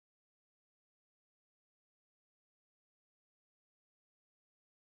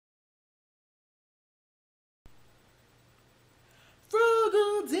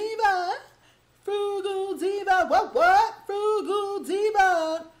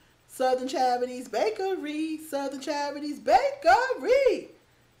Southern Charity's Bakery, Southern Charity's Bakery.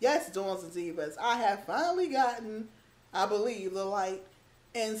 Yes, Dawns and Divas, I have finally gotten, I believe, the light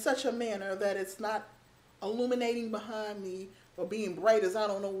in such a manner that it's not illuminating behind me or being bright as I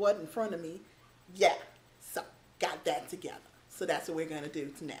don't know what in front of me. Yeah, so got that together. So that's what we're going to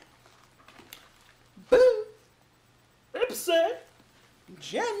do now. Boom. Ipsy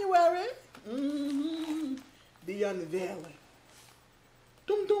January. The unveiling.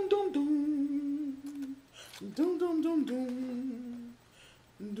 Dum dum dum dum. Dum dum dum dum.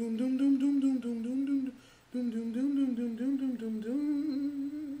 Dum dum dum dum dum dum dum dum dum dum dum dum dum dum dum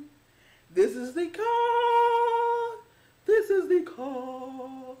dum. This is the card. This is the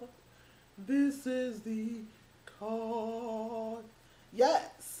card. This is the card.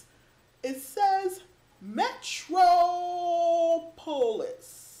 Yes. It says Metropolis.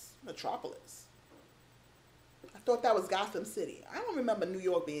 I thought that was Gotham City. I don't remember New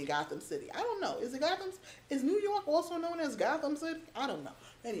York being Gotham City. I don't know. Is it Gotham? Is New York also known as Gotham City? I don't know.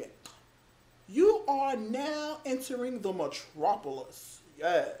 Anyway, you are now entering the Metropolis.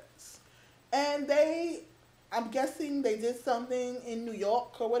 Yes. And I'm guessing they did something in New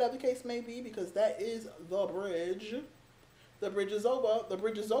York or whatever the case may be, because that is the bridge. The bridge is over. The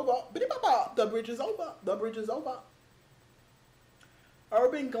bridge is over. The bridge is over. The bridge is over.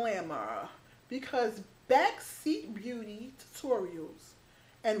 Urban glamour, because backseat beauty tutorials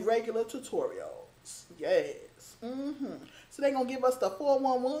and regular tutorials. Yes. So they're going to give us the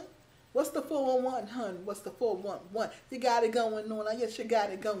 411. What's the 411, hun? What's the 411? You got it going on. I guess you got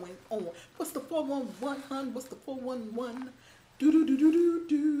it going on. What's the 411, hun? What's the 411?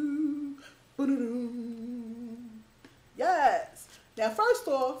 Do-do-do-do-do-do. Ba-do-do. Yes. Now, first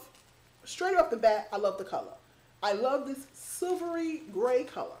off, straight off the bat, I love the color. I love this silvery gray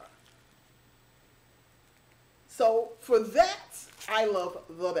color. So, for that, I love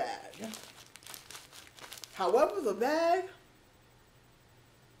the bag. However, the bag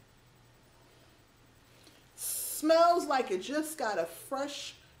smells like it just got a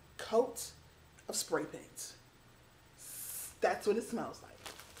fresh coat of spray paint. That's what it smells like.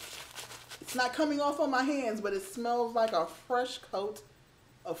 It's not coming off on my hands, but it smells like a fresh coat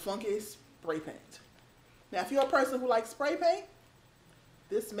of funky spray paint. Now, if you're a person who likes spray paint,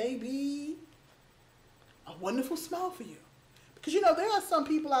 this may be a wonderful smell for you. Because, you know, there are some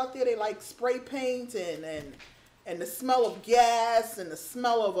people out there, they like spray paint and the smell of gas and the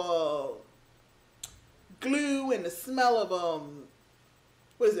smell of glue and the smell of,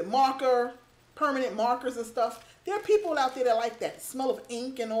 permanent markers and stuff. There are people out there that like that smell of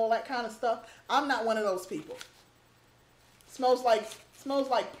ink and all that kind of stuff. I'm not one of those people. Smells like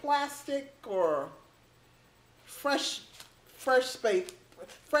plastic or fresh spray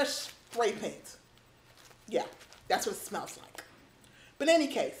paint. Yeah, that's what it smells like. But in any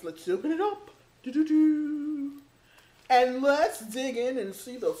case, let's open it up. And let's dig in and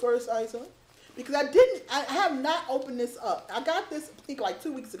see the first item. Because I have not opened this up. I got this, I think, like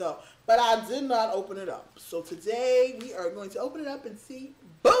 2 weeks ago, but I did not open it up. So today we are going to open it up and see,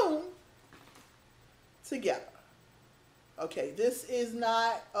 boom, together. Okay, this is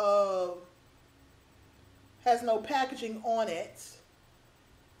not, has no packaging on it,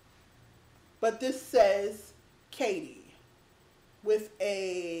 but this says Katie with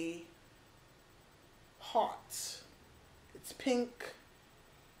a heart. It's pink.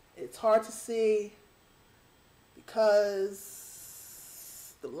 It's hard to see because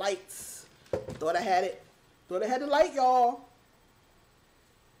the lights. Thought I had it. Thought I had the light, y'all.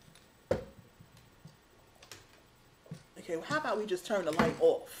 Okay, well, how about we just turn the light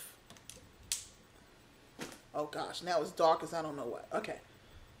off? Oh gosh, now it's dark as I don't know what. Okay.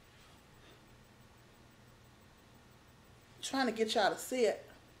 Trying to get y'all to see it.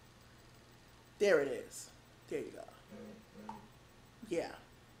 There it is. There you go. Yeah.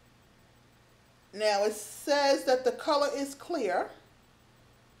 Now it says that the color is clear.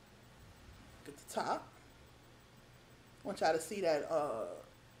 Look at the top. I want y'all to see that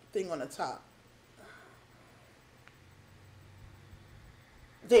thing on the top.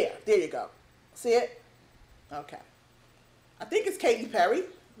 There you go. See it? Okay. I think it's Katy Perry.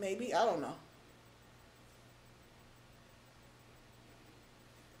 Maybe. I don't know.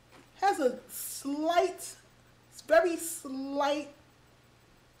 Has a slight, very slight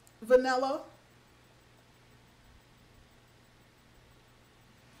vanilla.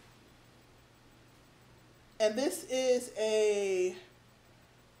 And this is a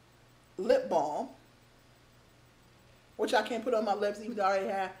lip balm, which I can't put on my lips even though I already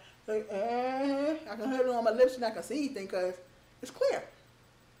have. I can put it on my lips and I can see anything because it's clear.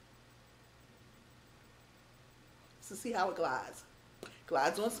 So see how it glides.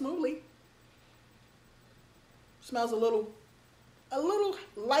 Glides on smoothly. Smells a little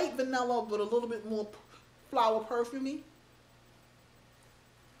light vanilla, but a little bit more flower perfumey.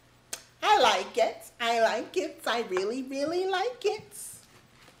 I like it. I like it. I really, really like it.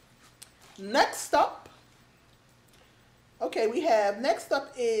 Next up, okay, next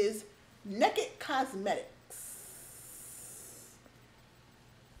up is Naked Cosmetics.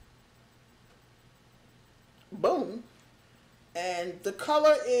 Boom. And the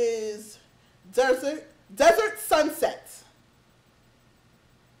color is Desert Sunset.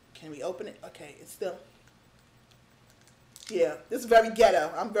 Can we open it? Okay, it's still. Yeah, this is very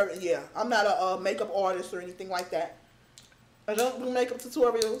ghetto. I'm not a makeup artist or anything like that. I don't do makeup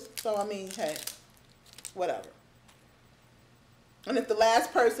tutorials, so I mean, hey, whatever. And if the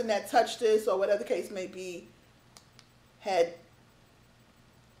last person that touched this, or whatever the case may be, had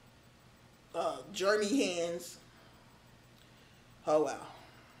journey hands, oh well.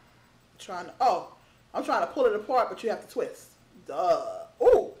 I'm trying to pull it apart, but you have to twist. Duh.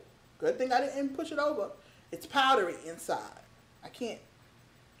 Oh, good thing I didn't push it over. It's powdery inside. I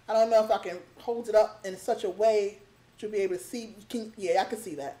don't know if I can hold it up in such a way to be able to see. Yeah, I can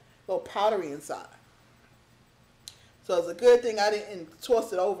see that. A little powdery inside. So it's a good thing I didn't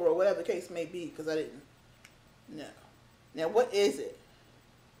toss it over or whatever the case may be, because I didn't. No. Now, what is it?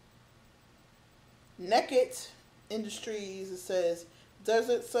 Naked Industries, it says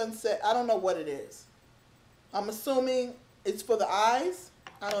Desert Sunset. I don't know what it is. I'm assuming it's for the eyes.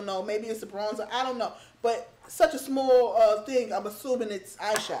 I don't know. Maybe it's a bronzer. I don't know. But such a small thing, I'm assuming it's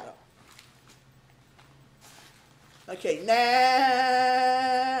eyeshadow. Okay, next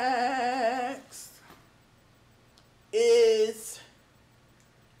is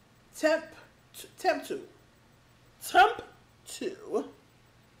Temp 2. Temp 2.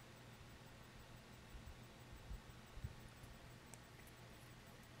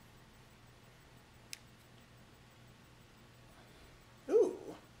 Ooh,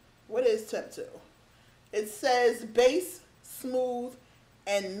 what is Temp 2? It says base, smooth,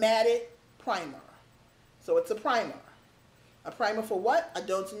 and matted primer. So it's a primer. A primer for what? I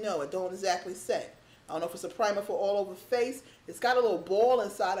don't know. It don't exactly say. I don't know if it's a primer for all over the face. It's got a little ball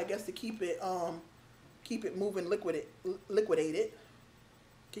inside, I guess, to keep it moving, liquidated.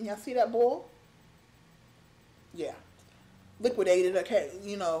 Can y'all see that ball? Yeah. Liquidated, okay,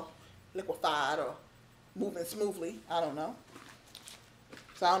 you know, liquefied or moving smoothly. I don't know.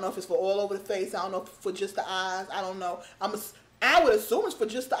 So I don't know if it's for all over the face. I don't know if it's for just the eyes. I don't know. I would assume it's for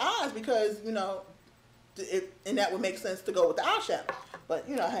just the eyes because, you know, and that would make sense to go with the eyeshadow. But,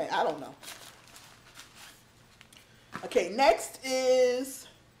 you know, hey, I don't know. Okay, next is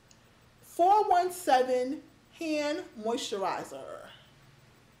 417 Hand Moisturizer.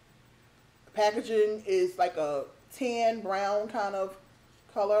 The packaging is like a tan brown kind of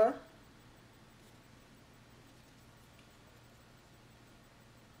color.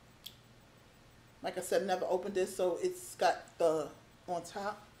 Like I said, never opened this, so it's got the on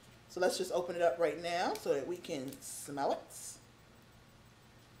top. So let's just open it up right now so that we can smell it.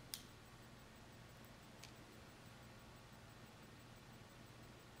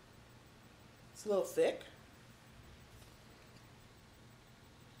 It's a little thick.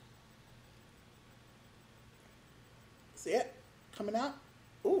 See it coming out?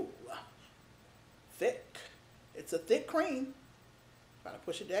 Ooh, thick. It's a thick cream. Gotta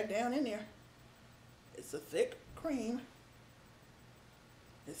push it back down in there. It's a thick cream.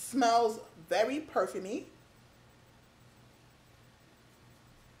 It smells very perfumey.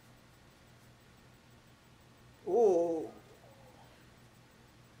 Ooh.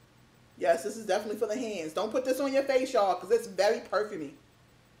 Yes, this is definitely for the hands. Don't put this on your face, y'all, because it's very perfumey.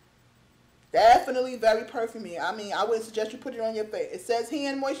 Definitely very perfumey. I mean, I wouldn't suggest you put it on your face. It says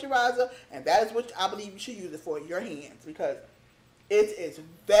hand moisturizer, and that is what I believe you should use it for, your hands, because it is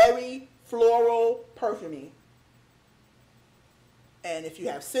very floral perfumey. And if you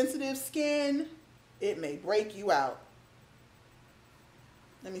have sensitive skin, it may break you out.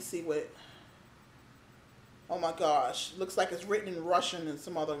 Let me see what. Oh my gosh. Looks like it's written in Russian and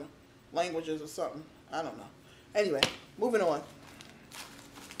some other languages or something. I don't know. Anyway, moving on.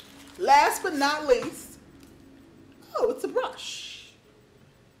 Last but not least. Oh, it's a brush.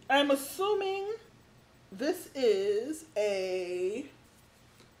 I'm assuming this is a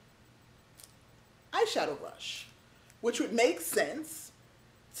eyeshadow brush, which would make sense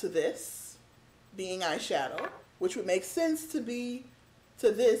to this being eyeshadow, which would make sense to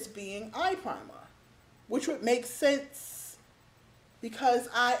this being eye primer, which would make sense because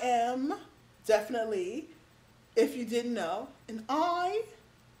I am definitely, if you didn't know, an eye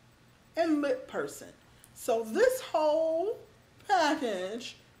and lip person. So this whole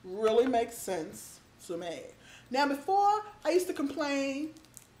package really makes sense to me. Now, before, I used to complain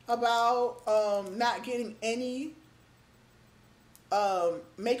about not getting any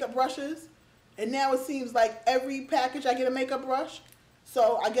makeup brushes, and now it seems like every package I get a makeup brush.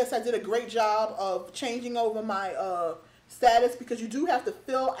 So I guess I did a great job of changing over my status, because you do have to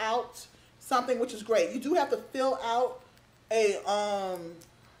fill out something, which is great. You do have to fill out a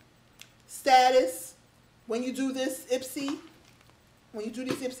status when you do this Ipsy, when you do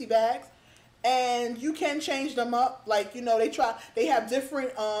these Ipsy bags, and you can change them up. Like, you know, they have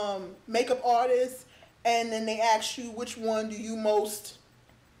different makeup artists, and then they ask you which one do you most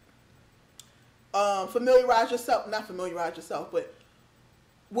not familiarize yourself, but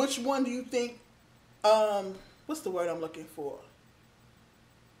which one do you think, what's the word I'm looking for?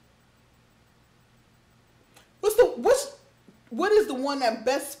 What is the one that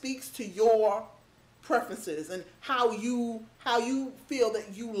best speaks to your preferences and how you feel that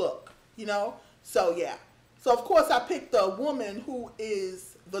you look, you know? So yeah. So of course I picked the woman who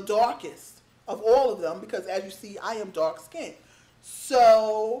is the darkest of all of them, because as you see, I am dark skinned.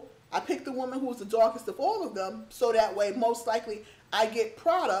 So I picked the woman who's the darkest of all of them, so that way most likely I get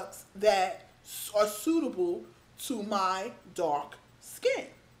products that are suitable to my dark skin.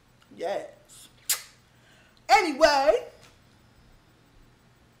 Yes. Anyway,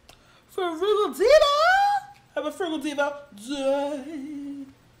 for Frugal Diva, have a Frugal Diva day.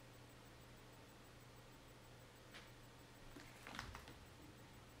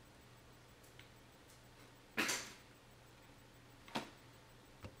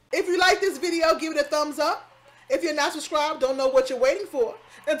 If you like this video, give it a thumbs up. If you're not subscribed, don't know what you're waiting for.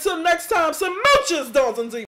 Until next time, some mooches, Diva.